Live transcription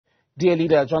Dear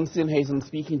Leader John Steenhuisen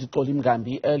speaking to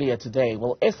Koeberg earlier today.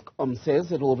 Well, Eskom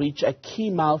says it will reach a key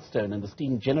milestone in the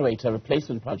steam generator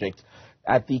replacement project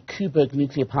at the Koeberg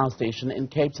nuclear power station in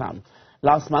Cape Town.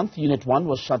 Last month, Unit 1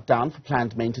 was shut down for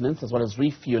planned maintenance as well as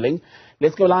refueling.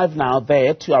 Let's go live now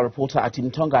there to our reporter Athi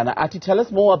Mtongana. Athi, tell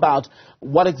us more about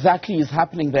what exactly is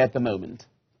happening there at the moment.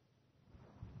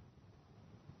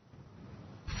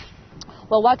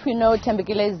 Well, what we know,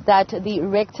 Tembegile, is that the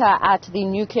reactor at the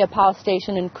nuclear power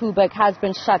station in Koeberg has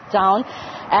been shut down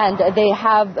and they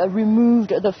have removed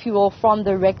the fuel from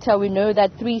the reactor. We know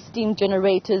that 3 steam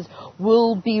generators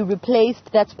will be replaced.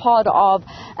 That's part of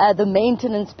the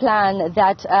maintenance plan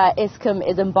that Eskom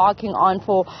is embarking on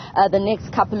for the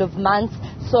next couple of months.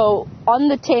 So on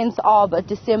the 10th of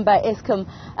December, Eskom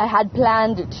had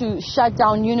planned to shut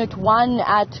down Unit 1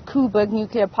 at Koeberg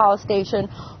nuclear power station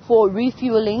for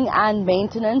refueling and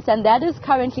maintenance, and that is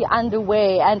currently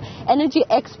underway. And energy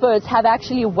experts have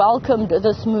actually welcomed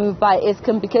this move by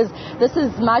Eskom because this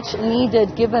is much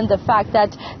needed given the fact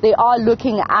that they are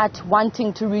looking at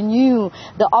wanting to renew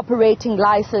the operating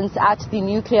license at the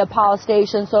nuclear power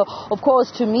station. So, of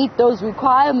course, to meet those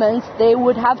requirements, they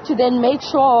would have to then make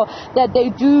sure that they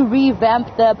do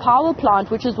revamp the power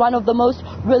plant, which is one of the most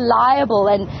reliable.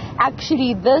 And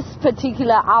actually, this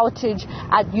particular outage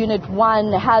at Unit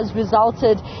 1 has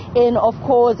resulted in, of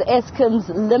course, Eskom's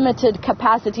limited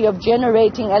capacity of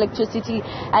generating electricity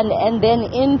and then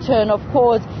in turn, of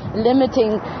course,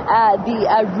 limiting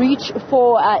the reach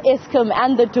for Eskom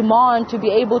and the demand to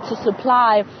be able to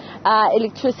supply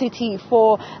electricity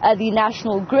for the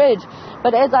national grid.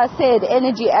 But as I said,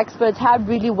 energy experts have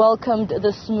really welcomed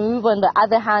this move. On the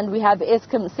other hand, we have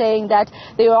Eskom saying that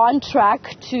they are on track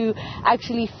to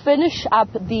actually finish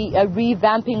up the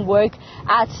revamping work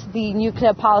at the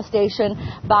nuclear power station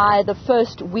by the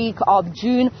first week of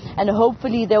June, and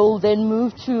hopefully they will then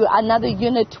move to another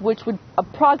unit which would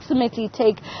approximately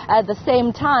take the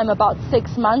same time, about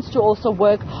 6 months, to also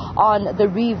work on the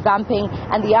revamping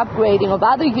and the upgrading of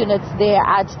other units there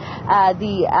at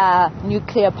the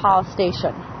nuclear power station.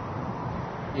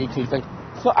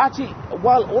 So, Athi,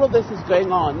 while all of this is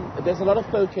going on, there's a lot of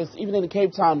focus, even in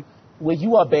Cape Town, where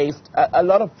you are based, a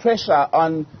lot of pressure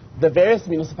on the various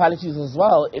municipalities as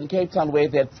well in Cape Town, where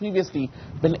they had previously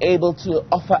been able to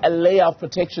offer a layer of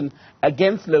protection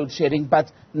against load shedding,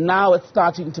 but now it's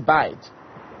starting to bite.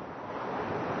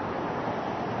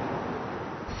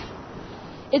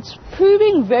 It's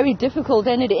proving very difficult,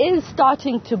 and it is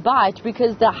starting to bite,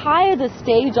 because the higher the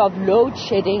stage of load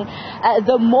shedding,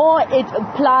 the more it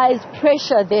applies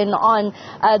pressure then on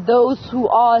those who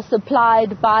are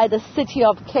supplied by the city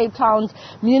of Cape Town's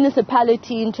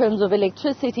municipality in terms of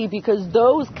electricity, because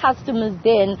those customers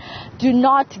then do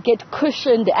not get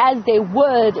cushioned as they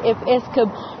would if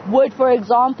Eskom would, for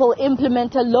example,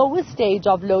 implement a lower stage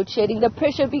of load shedding. The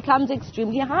pressure becomes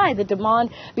extremely high, the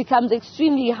demand becomes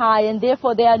extremely high, and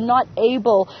therefore they are not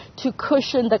able to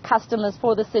cushion the customers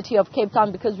for the city of Cape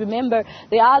Town, because remember,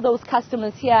 there are those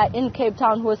customers here in Cape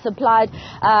Town who are supplied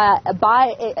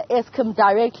by Eskom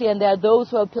directly, and there are those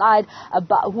who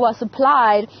are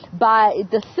supplied by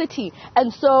the city.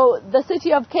 And so the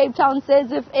city of Cape Town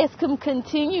says if Eskom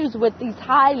continues with these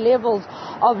high levels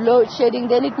of load shedding,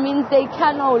 then it means they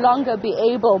can no longer be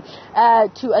able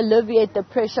to alleviate the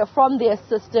pressure from their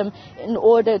system in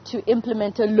order to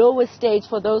implement a lower stage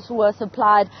for those who are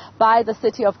supplied by the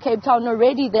city of Cape Town.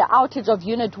 Already the outage of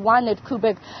Unit 1 at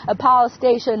Koeberg power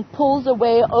station pulls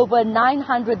away over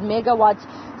 900 megawatts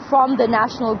from the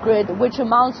national grid, which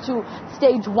amounts to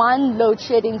stage 1 load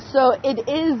shedding. So it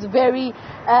is very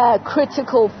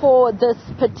critical for this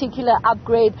particular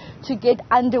upgrade to get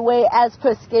underway as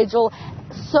per schedule,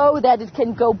 so that it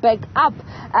can go back up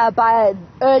by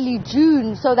early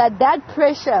June, so that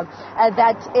pressure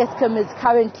that Eskom is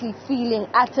currently feeling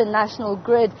at a national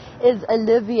grid is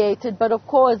alleviated. But of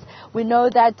course, we know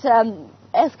that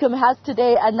Eskom has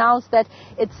today announced that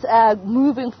it's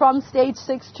moving from stage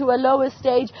 6 to a lower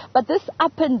stage, but this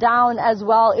up and down as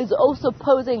well is also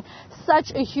posing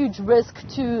such a huge risk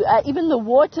to even the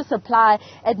water supply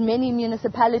at many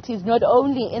municipalities, not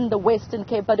only in the Western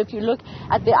Cape, but if you look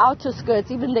at the outer skirts,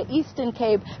 even the Eastern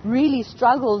Cape really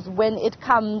struggles when it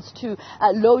comes to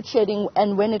load shedding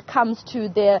and when it comes to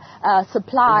their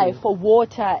supply for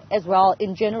water as well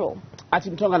in general.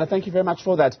 Athi Mtongana, thank you very much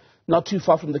for that. Not too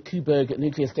far from the Koeberg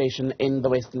nuclear station in the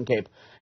Western Cape.